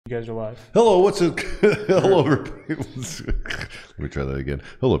You guys are live. Hello, what's it? Hello, everybody. Let me try that again.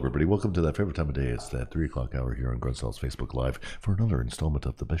 Hello, everybody. Welcome to that favorite time of day. It's that 3 o'clock hour here on Grunstall's Facebook Live for another installment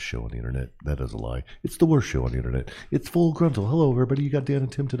of the best show on the internet. That is a lie. It's the worst show on the internet. It's Full Gruntle. Hello, everybody. You got Dan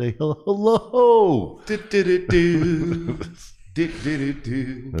and Tim today. Hello.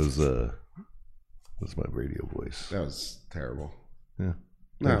 That's my radio voice. That was terrible. Yeah.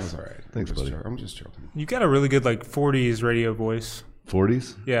 No, it was all right. Thanks, buddy. I'm just joking. You got a really good 40s radio voice.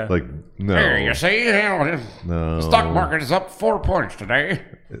 40s? Yeah. Like, no. Hey, you see, the No. stock market is up 4 points today.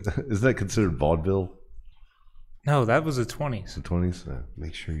 Is that considered vaudeville? No, that was the 20s. The 20s?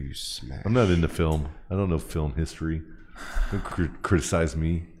 Make sure you smash. I'm not into film. I don't know film history. Don't criticize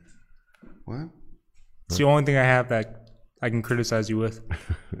me. What? It's the only thing I have that I can criticize you with.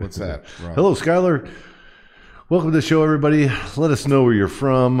 What's that? Rob? Hello, Skylar. Welcome to the show, everybody. Let us know where you're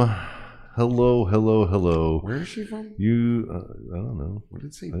from. Hello. Where is she from? You, I don't know. What did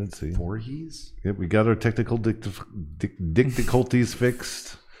it say? I didn't see. Voorhees? Yep, we got our technical difficulties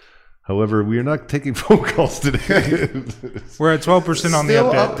fixed. However, we are not taking phone calls today. We're at 12% on the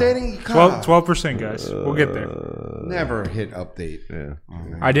Still update. updating? 12%, guys. We'll get there. Never hit update. Yeah.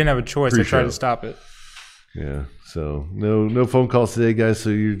 I didn't have a choice. I tried Pre-show. to stop it. Yeah, so no phone calls today, guys, so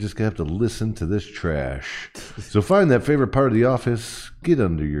you're just going to have to listen to this trash. So find that favorite part of the office, get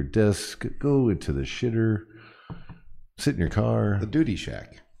under your desk, go into the shitter, sit in your car, The Duty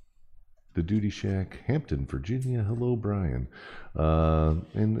Shack. the Duty Shack, Hampton, Virginia. Hello, Brian.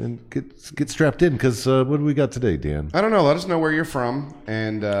 And get strapped in, because what do we got today, Dan? I don't know. Let us know where you're from.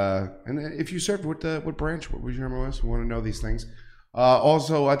 And if you served, what branch, what was your MOS? We want to know these things.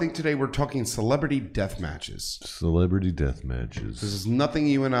 Also, I think today we're talking celebrity death matches. Celebrity death matches. This is nothing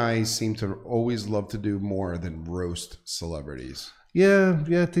you and I seem to always love to do more than roast celebrities. Yeah,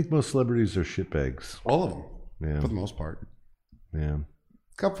 I think most celebrities are shitbags. All of them, Yeah, for the most part. yeah.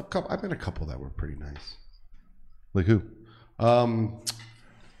 Couple. I've met a couple that were pretty nice. Like who? What's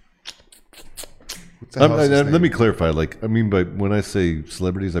the hell's his Let name? me clarify. Like, I mean, by when I say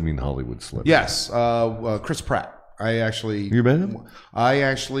celebrities, I mean Hollywood celebrities. Yes, Chris Pratt. You met him? I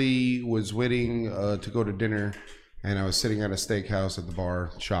actually was waiting to go to dinner, and I was sitting at a steakhouse at the bar.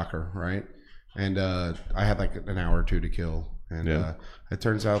 Shocker, right? And I had like an hour or two to kill, and Yeah. it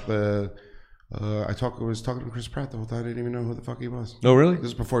turns out I was talking to Chris Pratt the whole time. I didn't even know who the fuck he was. Oh, really? This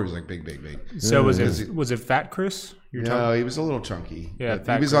is before he was like big. So was it Fat Chris? You're talking? No, he was a little chunky. Yeah, But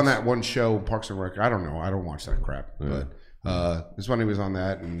Fat he was on Chris. that one show, Parks and Rec. I don't know. I don't watch that crap. But this one he was on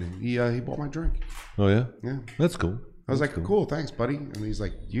that, and he bought my drink. Oh, yeah? Yeah. That's cool. I was like, cool, thanks, buddy. And he's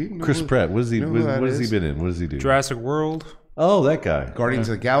like, you know Chris who- Pratt. What has he you know who that been in? What does he do? Jurassic World? Oh, that guy. Guardians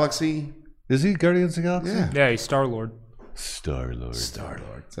of the Galaxy. Is he Guardians of the Galaxy? Yeah. Yeah, he's Star-Lord. Star-Lord.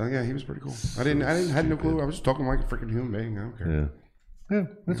 Star-Lord. So yeah, he was pretty cool. I had no clue. I was just talking like a freaking human being. I don't care. Yeah. Yeah,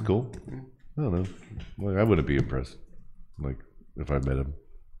 that's cool. I don't know. Well, I wouldn't be impressed. Like, if I met him.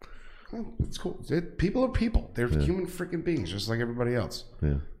 Well, it's cool. People are people. They're human freaking beings, just like everybody else.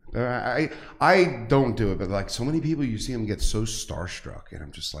 Yeah. I don't do it, but like so many people, you see them get so starstruck, and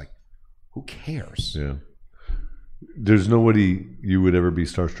I'm just like, who cares? Yeah. There's nobody you would ever be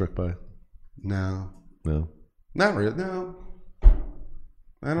starstruck by? No, No. not really. No,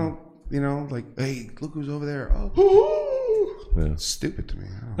 I don't. You know, like, hey, look who's over there. Oh, Yeah. it's stupid to me.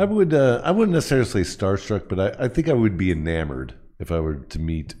 I wouldn't necessarily say starstruck, but I think I would be enamored if I were to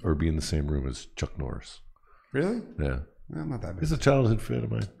meet or be in the same room as Chuck Norris. Really? Yeah. I'm not that big. He's a childhood fan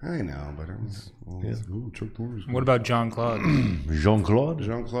of mine. I know, but I'm ooh, Chuck Norris. What about Jean-Claude? Jean-Claude?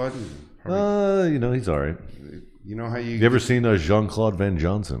 Jean-Claude? He's all right. You know how You ever seen Jean-Claude Van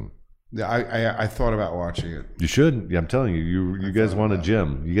Johnson? I thought about watching it. You should. Yeah, I'm telling you. You guys want a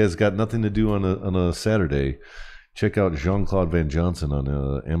gem. You guys got nothing to do on a Saturday. Check out Jean-Claude Van Johnson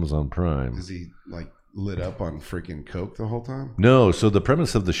on Amazon Prime. Is he like lit up on freaking coke the whole time? No. So the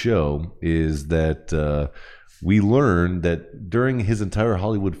premise of the show is that we learned that during his entire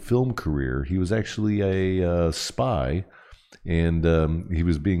Hollywood film career, he was actually a spy, and he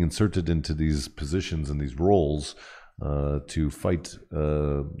was being inserted into these positions and these roles to fight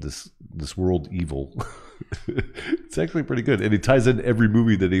this world evil. It's actually pretty good, and he ties in every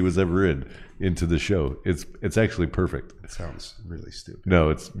movie that he was ever in into the show. It's actually perfect. It sounds really stupid. No,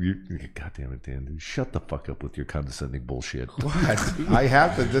 it's you. God damn it, Dan! Shut the fuck up with your condescending bullshit. What? I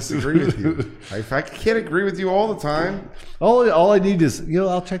have to disagree with you. I can't agree with you all the time. All I need is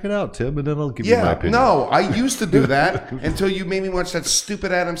I'll check it out, Tim, and then I'll give you my Yeah, opinion. no, I used to do that until you made me watch that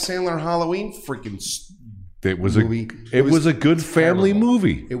stupid Adam Sandler Halloween freaking It was movie. It was a good family terrible.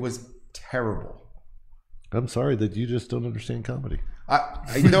 movie. It was terrible. I'm sorry that you just don't understand comedy.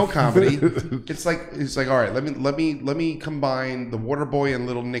 I know comedy. It's like all right. Let me combine the Waterboy and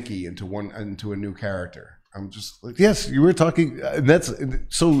Little Nicky into a new character. I'm just like, Yes, you were talking. That's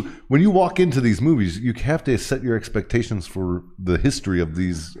so. When you walk into these movies, you have to set your expectations for the history of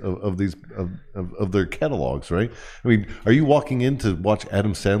their catalogs, right? I mean, are you walking in to watch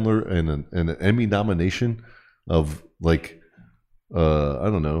Adam Sandler and an Emmy nomination of like, I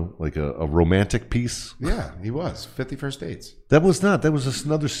don't know, like a romantic piece? yeah, he was 50 First Dates. That was not. That was just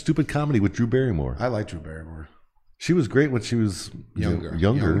another stupid comedy with Drew Barrymore. I like Drew Barrymore. She was great when she was younger.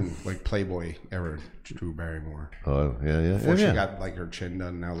 Young, like Playboy era Drew Barrymore. Oh yeah. Before Yeah. she got like her chin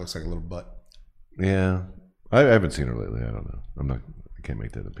done, now it looks like a little butt. Yeah, I haven't seen her lately. I don't know. I can't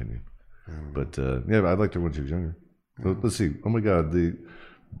make that opinion. But yeah, I liked her when she was younger. Let's see. Oh my God,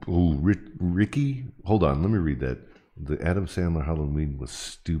 Ricky. Hold on, let me read that. The Adam Sandler Halloween was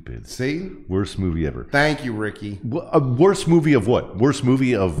stupid. See? Worst movie ever. Thank you, Ricky. Worst movie of what? Worst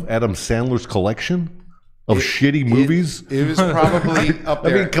movie of Adam Sandler's collection of shitty movies? It was probably up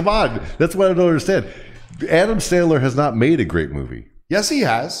there. I mean, come on. That's what I don't understand. Adam Sandler has not made a great movie. Yes, he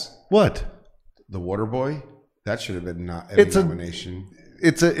has. What? The Waterboy. That should have been not It's a- nomination.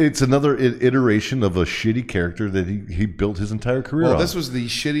 It's another iteration of a shitty character that he built his entire career Well, on. this was the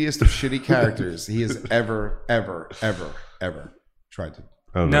shittiest of shitty characters he has ever tried to.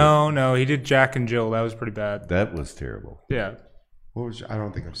 Oh, no. No, he did Jack and Jill. That was pretty bad. That was terrible. Yeah. I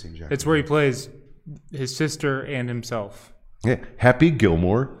don't think I've seen Jack. It's where he plays his sister and himself. Yeah, Happy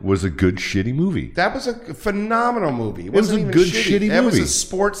Gilmore was a good shitty movie. That was a phenomenal movie. It was wasn't a even good, shitty. shitty That was movie. a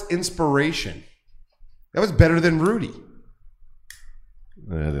sports inspiration. That was better than Rudy.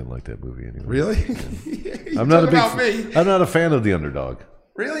 I didn't like that movie anyway. Really? I'm not a big. about me. I'm not a fan of the underdog.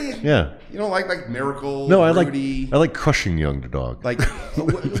 Really? Yeah. You don't like Miracle? No, I Rudy? like crushing the underdog. Like,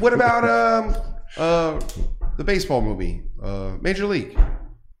 what about the baseball movie, Major League?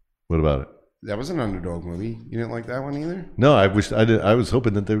 What about it? That was an underdog movie. You didn't like that one either? No, I wish I did. I was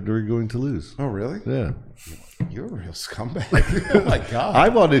hoping that they were going to lose. Oh, really? Yeah. You're a real scumbag. Oh my god. I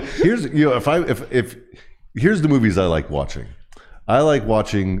wanted. Here's if here's the movies I like watching. I like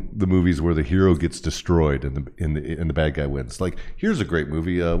watching the movies where the hero gets destroyed and the bad guy wins. Like, here's a great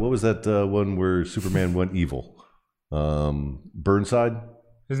movie. What was that one where Superman went evil? Burnside.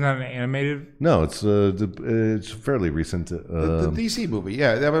 Isn't that an animated? No, it's fairly recent. The DC movie,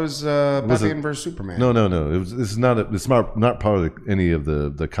 yeah, that was Batman vs Superman. No. It's not part of any of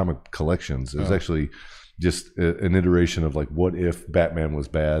the comic collections. It was actually just an iteration of like, what if Batman was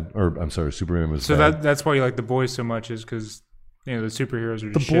bad, or I'm sorry, Superman was So bad. that's why you like The Boys so much, is because the superheroes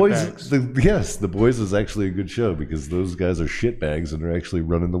are just The Boys, shitbags. yes, The Boys is actually a good show because those guys are shitbags and they're actually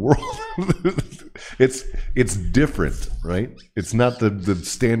running the world. it's different, right? It's not the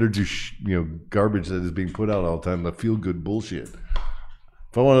standard garbage that is being put out all the time. The feel good bullshit.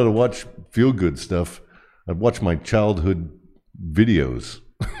 If I wanted to watch feel good stuff, I'd watch my childhood videos.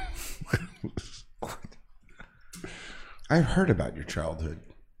 I've heard about your childhood.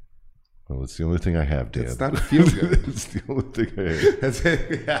 Well, it's the only thing I have, Dan. It's not feel good. It's the only thing I have. That's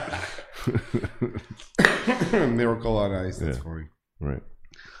it. Yeah. Miracle on Ice. That's funny. Right.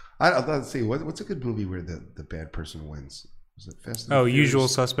 Let's see. What's a good movie where the bad person wins? Was it Fast and Oh, Furious? Usual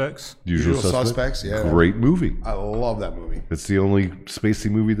Suspects. Usual Suspects. Yeah. Great movie. I love that movie. It's the only spacey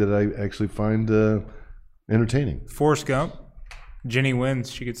movie that I actually find entertaining. Forrest Gump. Jenny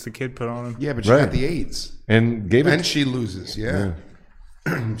wins. She gets the kid put on him. Yeah, but she Right. got the AIDS. And gave it. And she loses. Yeah.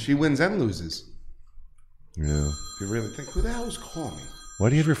 She wins and loses. Yeah. If you really think, who the hell is calling? Why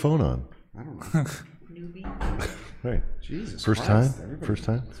do you have your phone on? I don't know. Newbie. Right. Jesus First Christ, time? everybody- First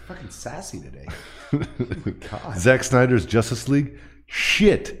time? It's fucking sassy today. God. Zack Snyder's Justice League.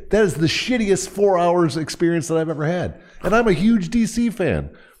 Shit. That is the shittiest 4 hours experience that I've ever had. And I'm a huge DC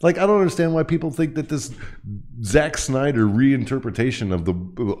fan. Like, I don't understand why people think that this Zack Snyder reinterpretation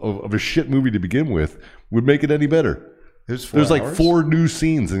of a shit movie to begin with would make it any better. There's like hours? 4 new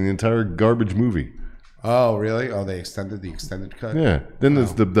scenes in the entire garbage movie. Oh, really? Oh, they extended the extended cut? Yeah. Then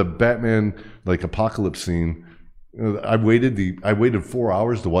there's the Batman like apocalypse scene. I waited 4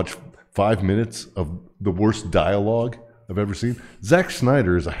 hours to watch 5 minutes of the worst dialogue I've ever seen. Zack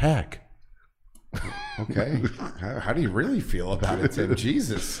Snyder is a hack. Okay. How do you really feel about it, Tim?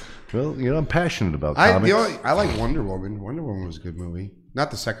 Jesus. Well, I'm passionate about I comics. like Wonder Woman. Wonder Woman was a good movie.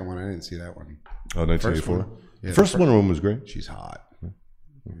 Not the second one. I didn't see that one. Oh, 1984. First one. Yeah, The first Wonder Woman was great. She's hot.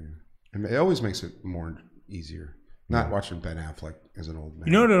 Yeah. And it always makes it more easier. Not watching Ben Affleck as an old man.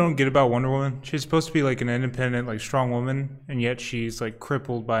 You know what I don't get about Wonder Woman? She's supposed to be like an independent, like strong woman, and yet she's like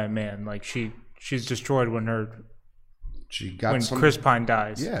crippled by a man. Like she's destroyed when she got some. Chris Pine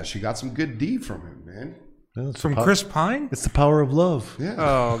dies. Yeah, she got some good D from him, man. Well, it's From the Chris Pine? It's the power of love. Yeah.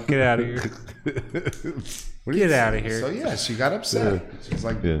 Oh, get out of here. Get out of here. So yeah, she got upset. She's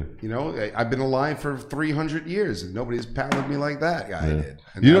like, Yeah. you know, I've been alive for 300 years and nobody's pounded me like that guy did.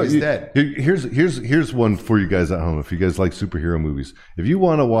 And You now know, he's dead. Here's one for you guys at home. If you guys like superhero movies, if you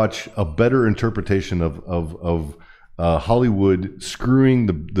want to watch a better interpretation of Hollywood screwing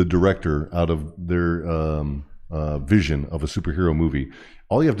the director out of their vision of a superhero movie,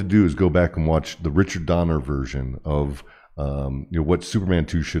 all you have to do is go back and watch the Richard Donner version of what Superman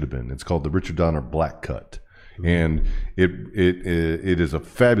 2 should have been. It's called the Richard Donner Black Cut. And it is a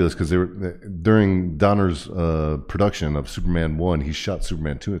fabulous, because during Donner's production of Superman 1, he shot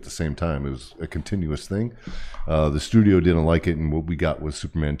Superman 2 at the same time. It was a continuous thing. The studio didn't like it, and what we got was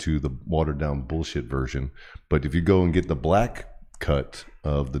Superman 2, the watered down bullshit version. But if you go and get the black cut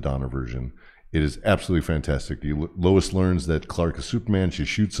of the Donner version, it is absolutely fantastic. Lois learns that Clark is Superman. She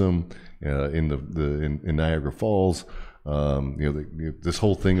shoots him in Niagara Falls. This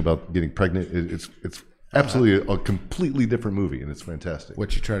whole thing about getting pregnant. It's absolutely a completely different movie, and it's fantastic.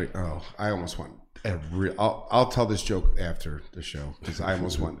 What you try to? Oh, I almost went I'll tell this joke after the show because I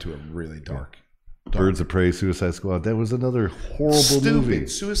almost went to a really dark. Birds of Prey, Suicide Squad. That was another horrible Stupid. movie.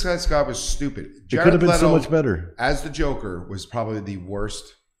 Suicide Squad was stupid. It could have been so much better. As the Joker was probably the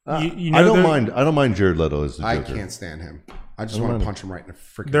worst. You know I don't mind Jared Leto as the I Joker. can't stand him. I just want to punch him right in the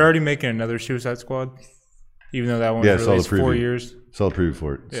freaking. They're already making another Suicide Squad, even though that one was saw the released preview. 4 years. Saw the preview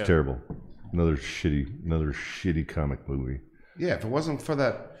for it. It's Yeah. terrible. Another shitty comic movie. Yeah, if it wasn't for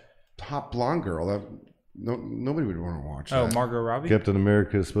that hot blonde girl, nobody would want to watch Oh, that. Margot Robbie? Captain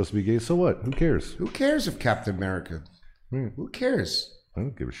America is supposed to be gay. So what? Who cares? Who cares if Captain America? Who cares? I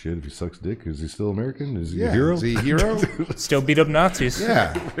don't give a shit if he sucks dick. Is he still American? Is he Yeah, a hero? is he a hero? Still beat up Nazis.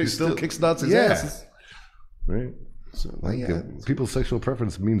 Yeah, He still kicks Nazis' yeah. asses. Right? So, like, yeah. People's sexual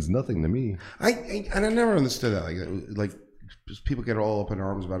preference means nothing to me. I never understood that. Like just people get all up in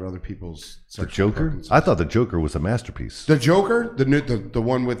arms about other people's The sexual Joker? preferences. I thought the Joker was a masterpiece. The Joker, the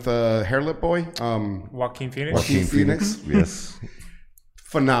one with hair lip boy, Joaquin Phoenix? Joaquin Phoenix. Yes.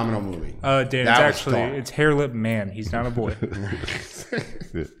 Phenomenal movie. Dan, That it's was dark. it's Hair Lip Man. He's not a boy. I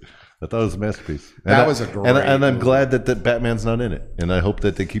thought it was a masterpiece. That was a great And I'm movie. glad that Batman's not in it. And I hope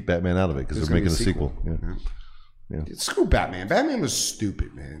that they keep Batman out of it because There's they're gonna making be a sequel. Yeah. Screw Batman. Batman was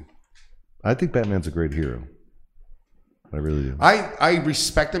stupid, man. I think Batman's a great hero. I really do. I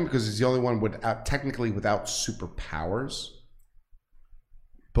respect him because he's the only one technically without superpowers.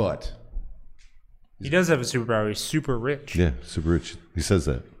 But He does have a superpower. He's super rich. Yeah, super rich. He says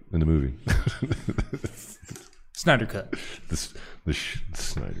that in the movie. Snyder Cut. The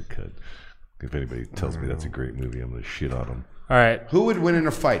Snyder Cut. If anybody tells me that's a great movie, I'm going to shit on them. All right. who would win in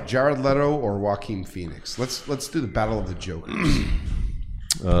a fight, Jared Leto or Joaquin Phoenix? Let's do the battle of the Jokers.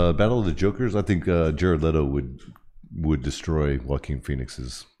 Battle of the Jokers. I think Jared Leto would destroy Joaquin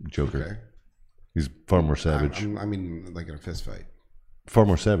Phoenix's Joker. Okay. He's far more savage. I mean, like in a fist fight. Far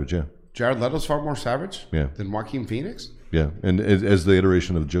more savage, yeah. Jared Leto's far more savage Yeah. than Joaquin Phoenix. Yeah, and as the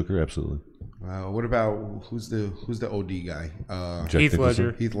iteration of the Joker, absolutely. What about who's the OD guy? Jack Heath Nicholson.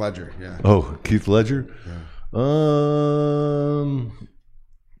 Ledger. Heath Ledger. Yeah, Oh, Keith Ledger.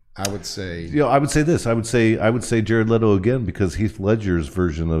 I would say. I would say this. I would say Jared Leto again because Heath Ledger's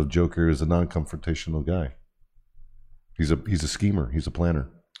version of Joker is a non-confrontational guy. He's a schemer. He's a planner.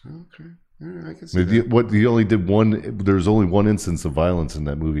 Okay, all right, I can see that. He only did one. There's only one instance of violence in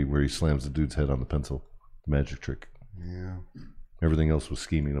that movie where he slams the dude's head on the pencil. The magic trick. Yeah, Everything else was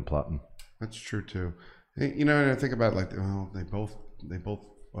scheming and plotting. that's true too. Hey, and I think about they both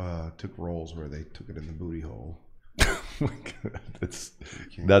took roles where they took it in the booty hole. Oh my God, that's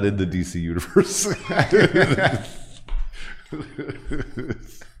not in the DC universe.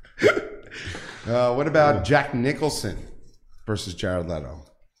 What about Jack Nicholson versus Jared Leto?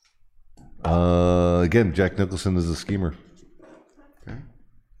 Again, Jack Nicholson is a schemer. Okay.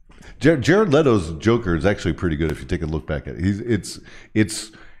 Jared Leto's Joker is actually pretty good if you take a look back at it.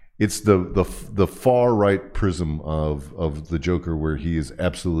 It's the far right prism of the Joker where he is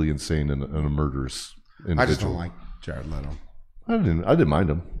absolutely insane and a murderous individual. I just don't like Jared Leto. I didn't mind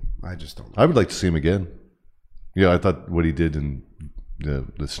him. I just don't. I would like to see him again. Yeah, I thought what he did in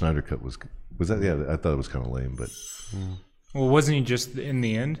the Snyder Cut was that. Yeah, I thought it was kind of lame, but Well, wasn't he just in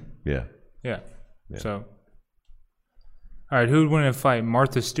the end? yeah. Yeah. So, all right. Who would win in a fight,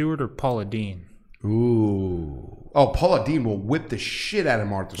 Martha Stewart or Paula Dean? Ooh. Oh, Paula Dean will whip the shit out of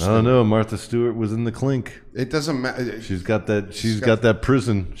Martha I Stewart. don't know. Martha Stewart was in the clink. It doesn't matter. She's got that. She's got that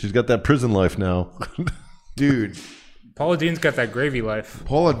prison. She's got that prison life now. Dude, Paula Dean's got that gravy life.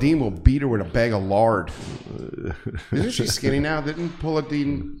 Paula Dean will beat her with a bag of lard. Isn't she skinny now? Didn't Paula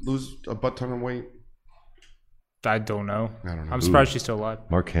Dean lose a butt ton of weight? I don't know. I don't know. I'm surprised she's still alive.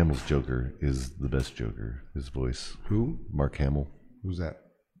 Mark Hamill's Joker is the best Joker. His voice. Who? Mark Hamill. Who's that?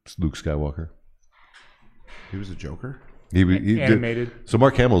 It's Luke Skywalker. He was a Joker? He did- Animated. so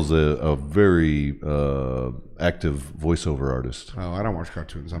Mark Hamill's a very active voiceover artist. Oh, I don't watch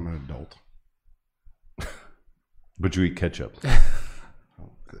cartoons. I'm an adult. But you eat ketchup.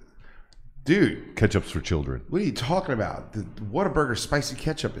 Dude, Ketchup's for children. what are you talking about? The Whataburger spicy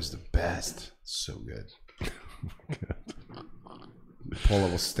ketchup is the best. It's so good. Pull a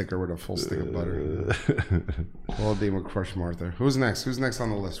little sticker with a full stick of butter. Paul Dean would crush Martha. Who's next? Who's next on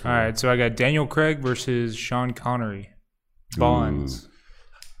the list? For All you? right, so I got Daniel Craig versus Sean Connery. Bonds.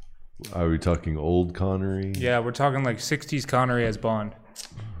 Are we talking old Connery? Yeah, we're talking like 60s Connery as Bond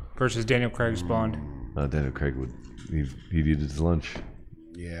versus Daniel Craig's Bond. Daniel Craig would. He'd eat his lunch.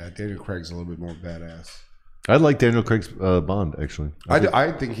 Yeah, Daniel Craig's a little bit more badass. I like Daniel Craig's Bond actually.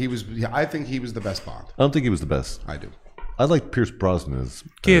 I think he was. I think he was the best Bond. I don't think he was the best. I do. I like Pierce Brosnan as.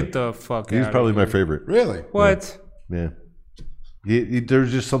 Get the fuck He was out probably of my here. favorite. Really? What? Yeah.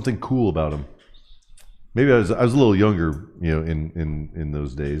 There's just something cool about him. Maybe I was a little younger, in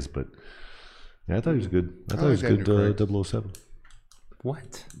those days, but yeah, I thought he was good. I thought he was like good. Daniel 007.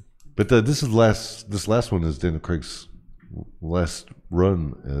 What? But this last one is Daniel Craig's last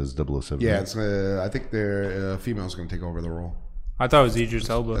run as 007. Yeah, right? it's. I think their female's going to take over the role. I thought it was Idris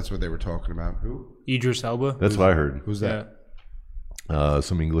Elba. That's what they were talking about. Who? Idris Elba. That's what I heard. Who's Yeah. that?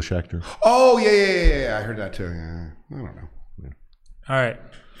 Some English actor. Oh yeah. I heard that too. Yeah. I don't know. All right.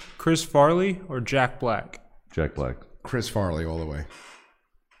 Chris Farley or Jack Black? Jack Black. Chris Farley all the way.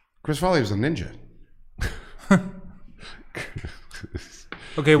 Chris Farley was a ninja.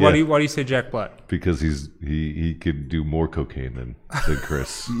 Okay, why Yeah. do you say Jack Black? Because he could do more cocaine than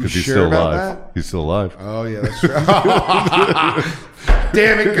Chris. You Because he's sure still about alive. that? He's still alive. Oh yeah, that's true.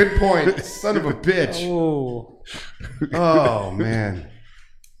 Damn it, good point. Son of a bitch. Oh. Oh man.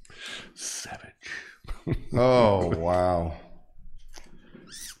 Savage. Oh wow.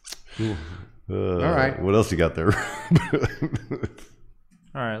 All right. What else you got there?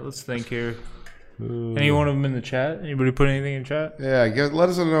 All right, let's think here. Any one of them in the chat? Anybody put anything in chat? Yeah, let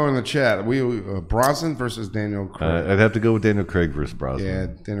us know in the chat. We Bronson versus Daniel Craig. I'd have to go with Daniel Craig versus Brosnan. Yeah,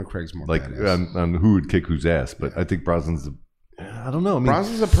 Daniel Craig's more Like badass. on who would kick whose ass, but I think Brosnan's. I don't know. I mean,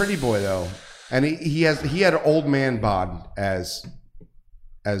 Bronson's a pretty boy though, and he had old man bod as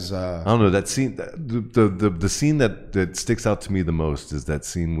I don't know that scene. The scene that sticks out to me the most is that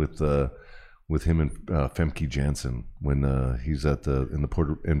scene with him and Femke Janssen when he's in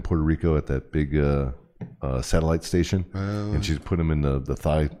Puerto Rico at that big satellite station, and she's put him in the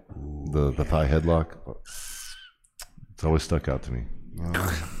thigh headlock. It's always stuck out to me.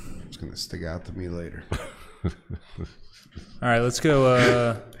 it's gonna stick out to me later. All right, let's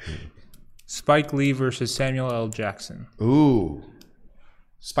go. Spike Lee versus Samuel L. Jackson. Ooh,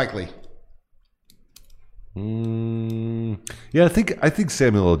 Spike Lee. Yeah, I think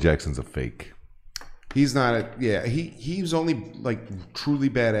Samuel L. Jackson's a fake. He's not. He was only like truly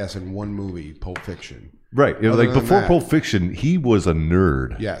badass in one movie, Pulp Fiction. Right. Other Like than before that- Pulp Fiction, he was a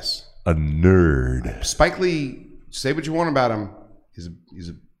nerd. Yes, A nerd. Spike Lee. Say what you want about him. He's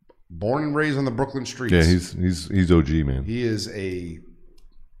a born and raised on the Brooklyn streets. Yeah, he's OG, man. He is a.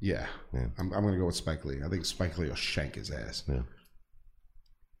 Yeah, I'm gonna go with Spike Lee. I think Spike Lee will shank his ass. Yeah.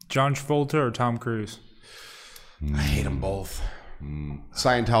 John Travolta or Tom Cruise? I hate them both.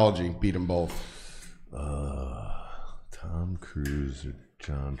 Scientology beat them both. Tom Cruise or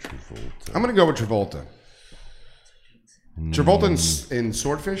John Travolta? I'm gonna go with Travolta. Travolta in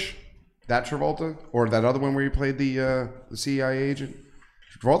Swordfish, that Travolta, or that other one where he played the CIA agent.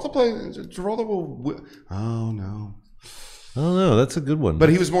 Travolta will. Oh no! I don't know. That's a good one. But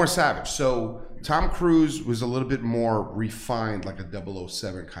he was more savage. So Tom Cruise was a little bit more refined, like a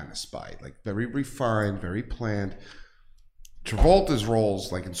 007 kind of spy, like very refined, very planned. Travolta's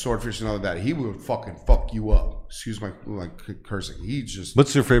roles, like in Swordfish and all of that, he would fucking fuck you up. Excuse my cursing. He just.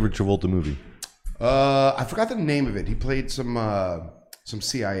 What's your favorite Travolta movie? I forgot the name of it. He played some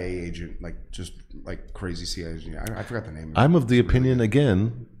CIA agent, just crazy CIA agent. I forgot the name of it. I'm of the opinion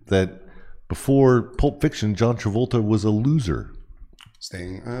again that before Pulp Fiction, John Travolta was a loser.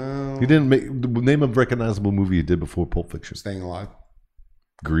 Staying. He didn't name a recognizable movie he did before Pulp Fiction. Staying Alive.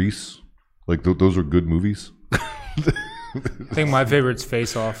 Grease, those are good movies. I think my favorite's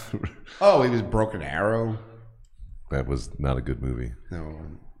Face Off. Oh, he was Broken Arrow. That was not a good movie. No,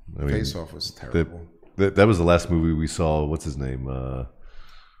 I mean, Face Off was terrible. That was the last movie we saw. What's his name?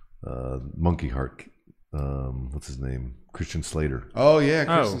 Monkey Heart. What's his name? Christian Slater. Oh yeah,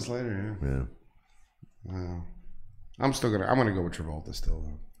 Christian Slater. Yeah. Yeah. Wow. I'm gonna go with Travolta still.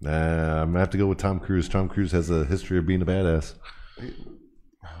 Though. I'm gonna have to go with Tom Cruise. Tom Cruise has a history of being a badass.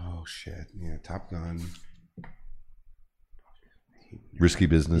 Oh shit! Yeah, Top Gun. Risky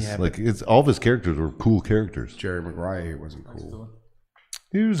Business. Yeah, like it's all of his characters were cool characters. Jerry Maguire wasn't cool.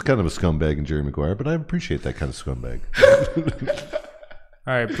 He was kind of a scumbag in Jerry Maguire, but I appreciate that kind of scumbag.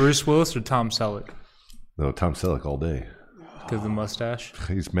 All right, Bruce Willis or Tom Selleck? No, Tom Selleck all day. Because of the mustache.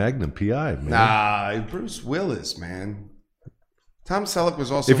 He's Magnum PI, man. Nah, Bruce Willis, man. Tom Selleck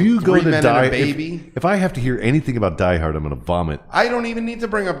was also If you go Three to Men Die, and a Baby. if I have to hear anything about Die Hard, I'm going to vomit. I don't even need to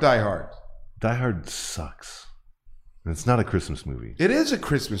bring up Die Hard. Die Hard sucks. It's not a Christmas movie. It is a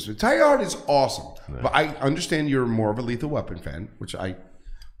Christmas movie. Die Hard is awesome, but I understand you're more of a Lethal Weapon fan,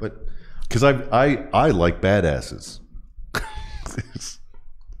 but Because I like badasses.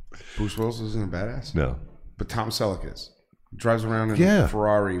 Bruce Willis isn't a badass. No. But Tom Selleck is. He drives around in Yeah. a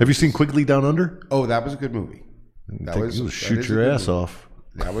Ferrari. Have you seen Quigley Down Under? Oh, that was a good movie. You'll shoot your ass off.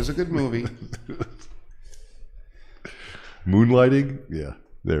 That was a good movie. Moonlighting? Yeah.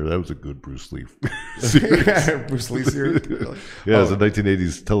 That was a good Bruce Lee. Bruce Lee series. Yeah, it was a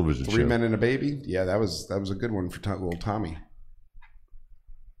 1980s television Three show. Men and a Baby. Yeah, that was a good one for little Tommy.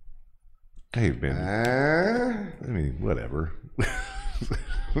 Hey, man. I mean, whatever.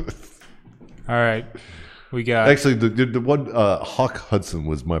 All right. We got Actually, the one Hawk Hudson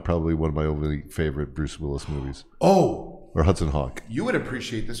was probably one of my only favorite Bruce Willis movies. Oh, Or Hudson Hawk. you would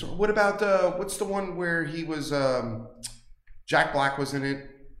appreciate this one. What about what's the one where he was Jack Black was in it?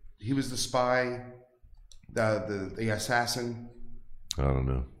 He was the spy, the assassin. I don't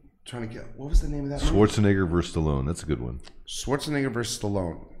know. Trying to get what was the name of that movie? Schwarzenegger versus Stallone. That's a good one. Schwarzenegger versus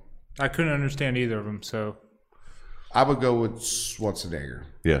Stallone. I couldn't understand either of them, so I would go with Schwarzenegger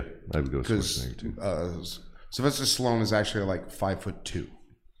Yeah, I would go with because Schwarzenegger too. Sylvester Stallone is actually like 5'2".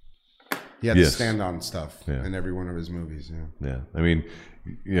 He had Yes. to stand on stuff Yeah. in every one of his movies. Yeah. Yeah, I mean,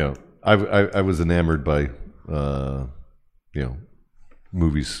 I was enamored by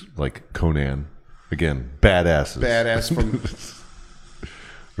movies like Conan. Again, badasses. Badass from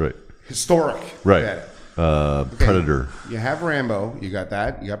Right. historic. Right. Badass. Predator. You have Rambo. You got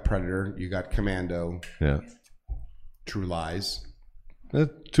that. You got Predator. You got Commando. Yeah. True Lies.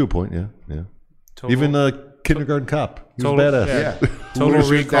 To a point. Yeah. Yeah. Total, Even Kindergarten Cop. He was Total- badass. yeah. Yeah. Total Where's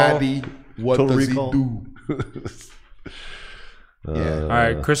your Recall. daddy? What Total does Recall. he do? Yeah. All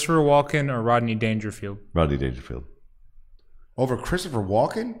right, Christopher Walken or Rodney Dangerfield? Rodney Dangerfield. Over Christopher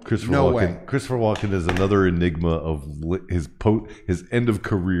Walken? Christopher no Walken. way. Christopher Walken is another enigma of his end of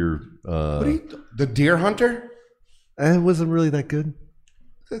career. The Deer Hunter? It wasn't really that good.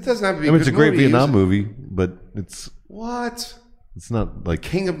 It doesn't have to be. I mean, it's a good great movie, is Vietnam it? movie, but it's What? not like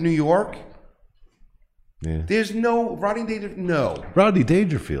King of New York? yeah. There's no Rodney Dangerfield. No, Rodney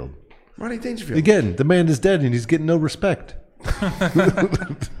Dangerfield. Rodney Dangerfield. Again, the man is dead and he's getting no respect.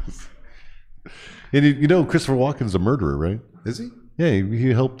 And you know, Christopher Walken's a murderer, right? Is he? Yeah, he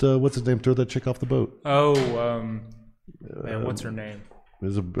helped what's his name throw that chick off the boat. Oh, man, what's her name?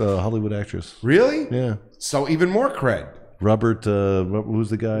 There's a Hollywood actress. Really? Yeah, So even more cred. Robert. Who's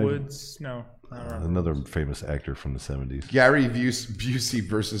the guy? Woods? No, I don't know. Another famous actor from the '70s. Gary Busey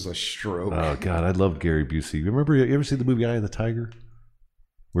versus a stroke. Oh God, I love Gary Busey. You ever see the movie Eye of the Tiger?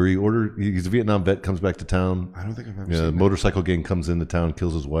 Where he's a Vietnam vet, comes back to town. I don't think I've ever Yeah, seen that. motorcycle gang comes into town,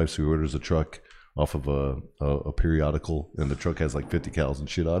 kills his wife, so he orders a truck off of a periodical, and the truck has like 50 cows and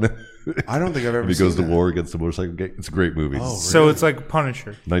shit on it. I don't think I've ever And he seen goes to that. war against the motorcycle gang. It's a great movie. Oh, So it's like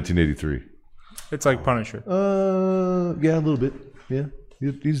Punisher. 1983. It's like Punisher. Yeah, a little bit. Yeah,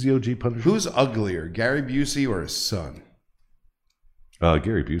 he's the OG Punisher. Who's uglier, Gary Busey or his son?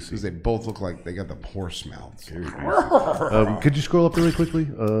 Gary Because Busey. they both look like they got the horse mouths. Could you scroll up really quickly?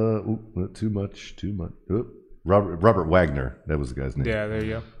 Not too much. Oop. Robert Wagner. That was the guy's name. Yeah, there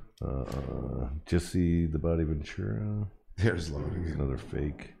you go. Jesse the Body Ventura. There's loading. Another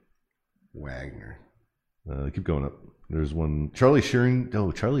fake. Wagner. Keep going up. There's one. Charlie Sheen.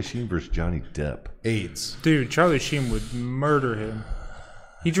 Oh, Charlie Sheen versus Johnny Depp. AIDS. Dude, Charlie Sheen would murder him.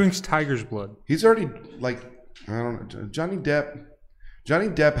 He drinks tiger's blood. He's already like I don't know. Johnny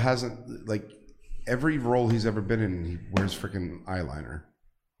Depp hasn't like every role he's ever been in. He wears freaking eyeliner.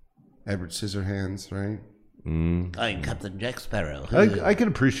 Edward Scissorhands, right? I'm Captain Jack Sparrow. I can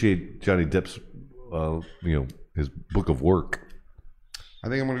appreciate Johnny Depp's, his book of work. I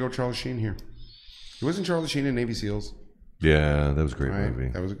think I'm gonna go Charlie Sheen here. He wasn't Charlie Sheen in Navy SEALs, Yeah, that was a great right? movie.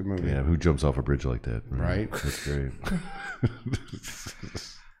 That was a good movie. Yeah, who jumps off a bridge like that? Right. That's great.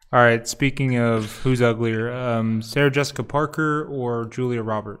 All right, speaking of who's uglier, Sarah Jessica Parker or Julia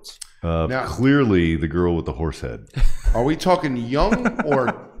Roberts? Now- Clearly, the girl with the horse head. Are we talking young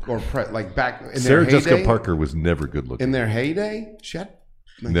or like back in Sarah their Jessica heyday. Parker was never good looking. In their heyday, she had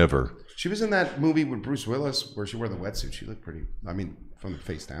Never. She was in that movie with Bruce Willis where she wore the wetsuit. She looked pretty. I mean, from the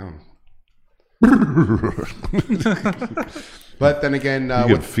face down. But then again,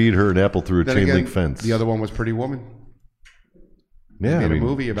 You could feed her an apple through a chain link fence. The other one was Pretty Woman. Yeah, made I a mean,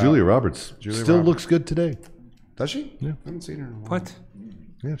 movie about Julia Roberts Julia still Roberts. looks good today. Does she? Yeah. I haven't seen her in a while. What?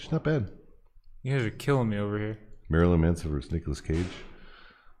 Yeah, she's not bad. You guys are killing me over here. Marilyn Manson versus Nicolas Cage.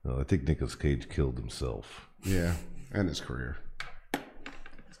 No, I think Nicolas Cage killed himself. Yeah, and his career.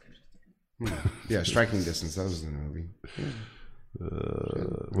 Yeah, Striking Distance. That was in the movie.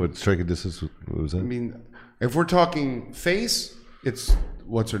 What Striking Distance? What was that? I mean, if we're talking face, it's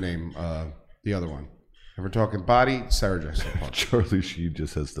what's her name? The other one. If we're talking body, Sarah Jessica Parker. Charlie Sheen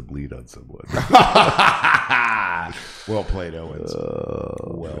just has to bleed on someone. Well played, Owens.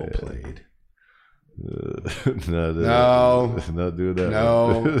 Well played. No, not doing that.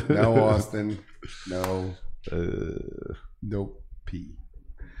 No, Austin. No. Nope. P.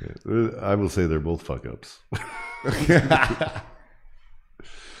 I will say they're both fuck ups.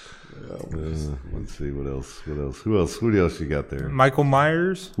 Let's see what else. Who else you got there? Michael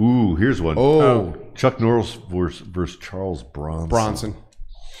Myers. Ooh, here's one. Oh. Chuck Norris versus Charles Bronson.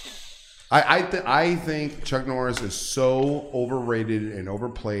 I think Chuck Norris is so overrated and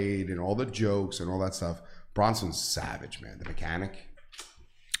overplayed and all the jokes and all that stuff. Bronson's savage, man. The mechanic.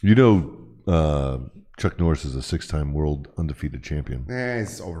 You know, Chuck Norris is a 6-time world undefeated champion.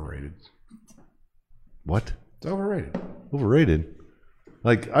 It's overrated. What? It's overrated. Overrated?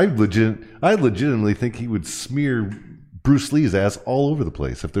 Like I legitimately think he would smear Bruce Lee's ass all over the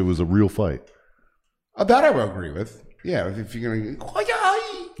place if there was a real fight. That I will agree with. Yeah, if you're gonna.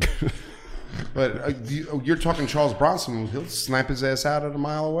 But you're talking Charles Bronson. He'll snipe his ass out at a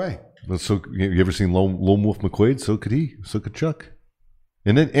mile away. So you ever seen Lone Wolf McQuade? So could he. So could Chuck.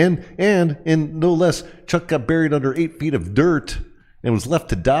 And then and no less, Chuck got buried under 8 feet of dirt and was left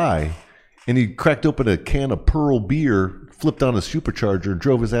to die. And he cracked open a can of Pearl beer, flipped on a supercharger, and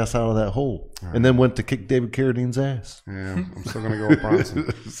drove his ass out of that hole. Right. And then went to kick David Carradine's ass. Yeah, I'm still gonna go with Bronson.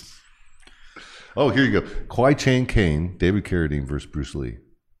 Oh, here you go. Kwai Chang Caine, David Carradine versus Bruce Lee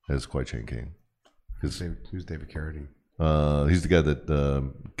as Kwai Chang Caine. Who's David Carradine? He's the guy that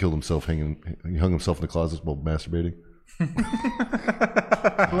killed himself he hung himself in the closet while masturbating.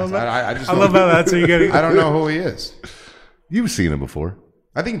 I love how that's how you get it. I don't know who he is. You've seen him before.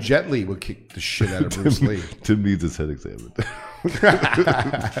 I think Jet Li would kick the shit out of Bruce Lee. Tim needs his head examined.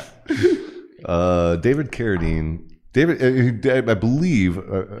 David Carradine. I believe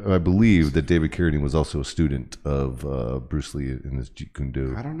that David Carradine was also a student of Bruce Lee in his Jeet Kune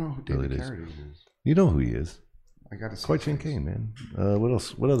Do. I don't know who David Carradine is. You know who he is. I got to Kwai Chang Caine, man. What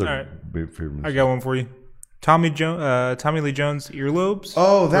else? What other favorite movies? I got one for you. Tommy Lee Jones earlobes.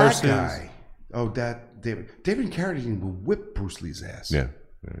 Oh, that guy. Oh, that David Carradine will whip Bruce Lee's ass. Yeah.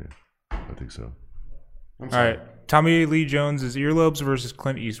 I think so. All right. Tommy Lee Jones' earlobes versus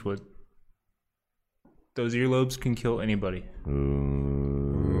Clint Eastwood. Those earlobes can kill anybody.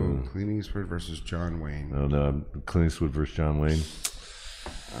 Clint Eastwood versus John Wayne. Oh no, Clint Eastwood versus John Wayne.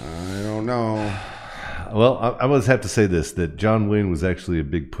 I don't know. Well, I must have to say this: that John Wayne was actually a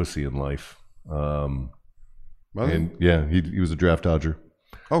big pussy in life. And yeah, he was a draft dodger.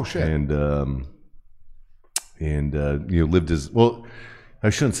 Oh shit! And lived his well. I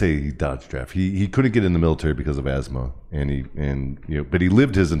shouldn't say he dodged draft. He couldn't get in the military because of asthma, but he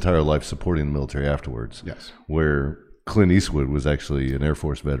lived his entire life supporting the military afterwards. Yes. Where Clint Eastwood was actually an Air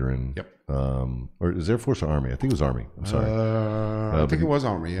Force veteran. Yep. Or is Air Force or Army? I think it was Army. I'm sorry. I think it was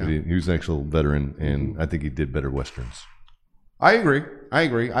Army. Yeah. He was an actual veteran, and I think he did better westerns. I agree.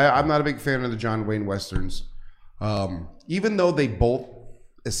 I'm not a big fan of the John Wayne westerns, even though they both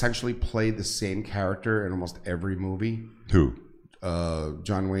essentially play the same character in almost every movie. Who?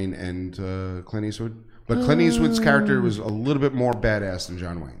 John Wayne and Clint Eastwood. But Clint Eastwood's character was a little bit more badass than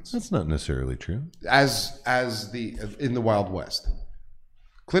John Wayne's. That's not necessarily true. As in the Wild West,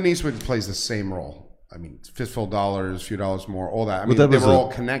 Clint Eastwood plays the same role. I mean, fistful of dollars, few dollars more, all that. I mean, they were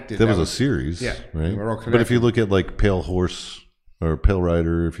all connected. That was a series, yeah, right? They were all connected. But if you look at like Pale Horse or Pale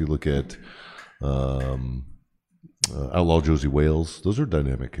Rider, if you look at Outlaw Josie Wales, those are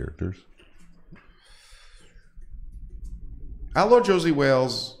dynamic characters. Outlaw Josie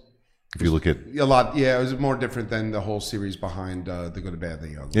Wales. If you look at a lot, yeah, it was more different than the whole series behind The Good, the Bad, the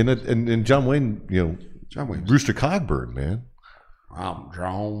Young. And John Wayne, John Wayne, Rooster Cogburn, man. I'm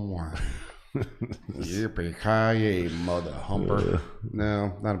John Wayne. Yippee-ki-yay, mother humper.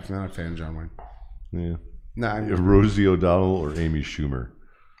 No, not a fan of John Wayne. Yeah. No, Rosie O'Donnell or Amy Schumer.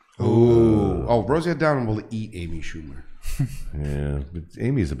 Oh, Rosie O'Donnell will eat Amy Schumer. Yeah, but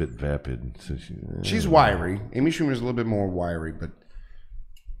Amy's a bit vapid. So She's wiry. Amy Schumer's a little bit more wiry, but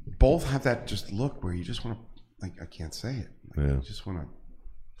both have that just look where you just want to, like, I can't say it. Like, Yeah. You just want to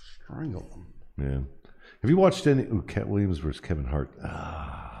strangle them. Yeah. Have you watched any? Ooh, Cat Williams versus Kevin Hart.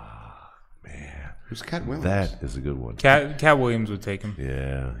 Ah, man, Who's Cat Williams? that is a good one. Cat Williams would take him.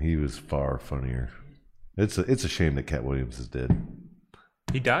 Yeah, he was far funnier. It's a shame that Cat Williams is dead.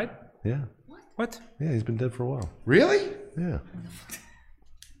 He died? Yeah, What? yeah, he's been dead for a while. Really? Yeah,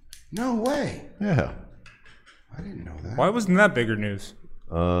 No way. yeah. I didn't know that. Why wasn't that bigger news?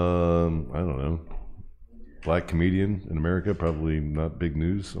 I don't know. Black comedian in America, probably not big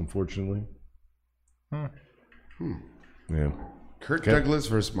news, unfortunately. Yeah. Kirk Douglas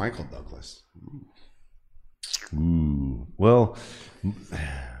versus Michael Douglas. Ooh. Well,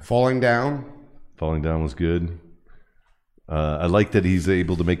 Falling Down. Falling Down was good. I like that he's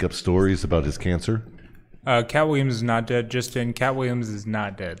able to make up stories about his cancer. Cat Williams is not dead. Just in, Cat Williams is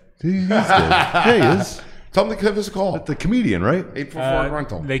not dead. He's dead. Yeah, he is. Tell him to give us a call. The comedian, right? 844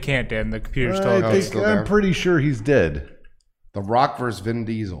 rental. They can't, Dan. The computer's telling I us. think, still I'm there. pretty sure he's dead. The Rock versus Vin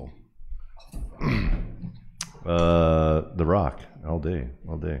Diesel. The Rock, all day.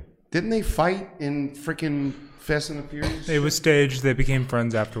 Didn't they fight in freaking Fast and the Furious? It was staged. They became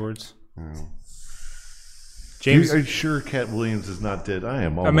friends afterwards. Oh. James Are you sure Cat Williams is not dead? I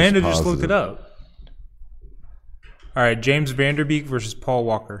am almost Amanda positive. just looked it up. All right, James Vanderbeek versus Paul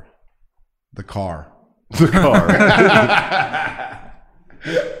Walker. The car. The car.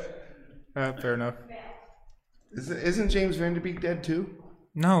 Fair enough. Isn't James Vanderbeek dead too?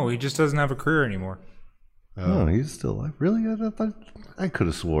 No, he just doesn't have a career anymore. Oh, he's still alive. Really? I could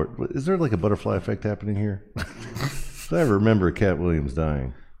have swore. Is there like a butterfly effect happening here? I remember Cat Williams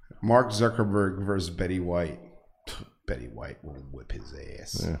dying. Mark Zuckerberg versus Betty White. Betty White will whip his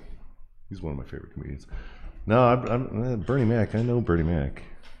ass. Yeah, he's one of my favorite comedians. No, I'm Bernie Mac. I know Bernie Mac.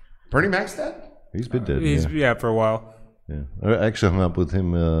 Bernie Mac's dead? He's been dead. He's Yeah. for a while. Yeah. I actually hung up with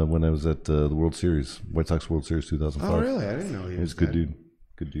him when I was at the World Series, White Sox World Series 2005. Oh, really? I didn't know he was He's a good dead. dude.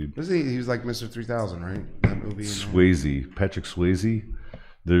 Good dude. Was he was like Mr. 3000, right? That movie. Swayze, Patrick Swayze.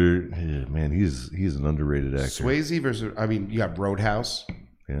 Man, he's an underrated actor. Swayze versus, I mean, you got Roadhouse.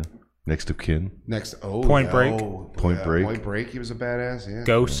 Yeah. Next to kin. Next, Point Break. Point Break. Point Break, he was a badass, yeah.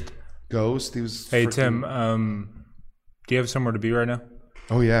 Ghost. Ghost, he was. Hey, freaking- Tim, do you have somewhere to be right now?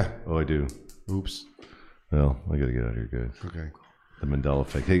 Oh, yeah. Oh, I do. Oops. Well, I gotta get out of here, guys. Okay. The Mandela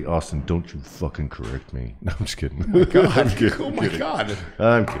effect. Hey, Austin, don't you fucking correct me. No, I'm just kidding. God. I'm kidding. Oh, my God.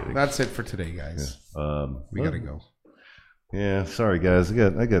 I'm kidding. That's it for today, guys. We got to go. Yeah, sorry guys.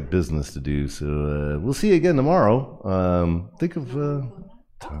 I got business to do, so we'll see you again tomorrow. Think of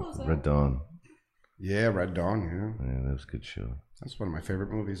Red Dawn. Yeah, Red Dawn, yeah. Yeah, that was a good show. That's one of my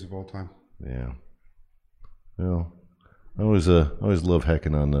favorite movies of all time. Yeah. Well, I always love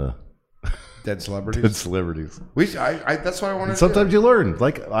hacking on Dead celebrities. dead celebrities. That's what I wanted And to sometimes do. you learn.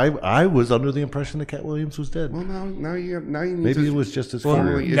 Like I was under the impression that Cat Williams was dead. Well, now you need Maybe to it was just his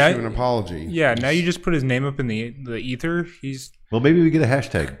formally career. issue now- an apology. Yeah, now you just put his name up in the ether. He's Well, maybe we get a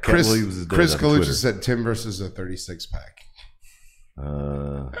hashtag. Cat Chris Williams is dead Chris on Twitter. Galucci said Tim versus a 36 pack.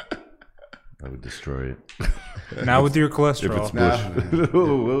 I would destroy it. now with your If cholesterol. it's Bush.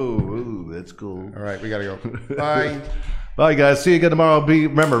 Whoa, that's cool. All right, we gotta go. Bye. Bye, guys. See you again tomorrow.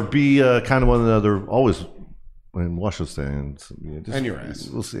 Remember, be kind of one another. Always, and wash those hands. Yeah, And your ass.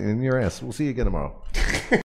 We'll see. And your ass. We'll see you again tomorrow.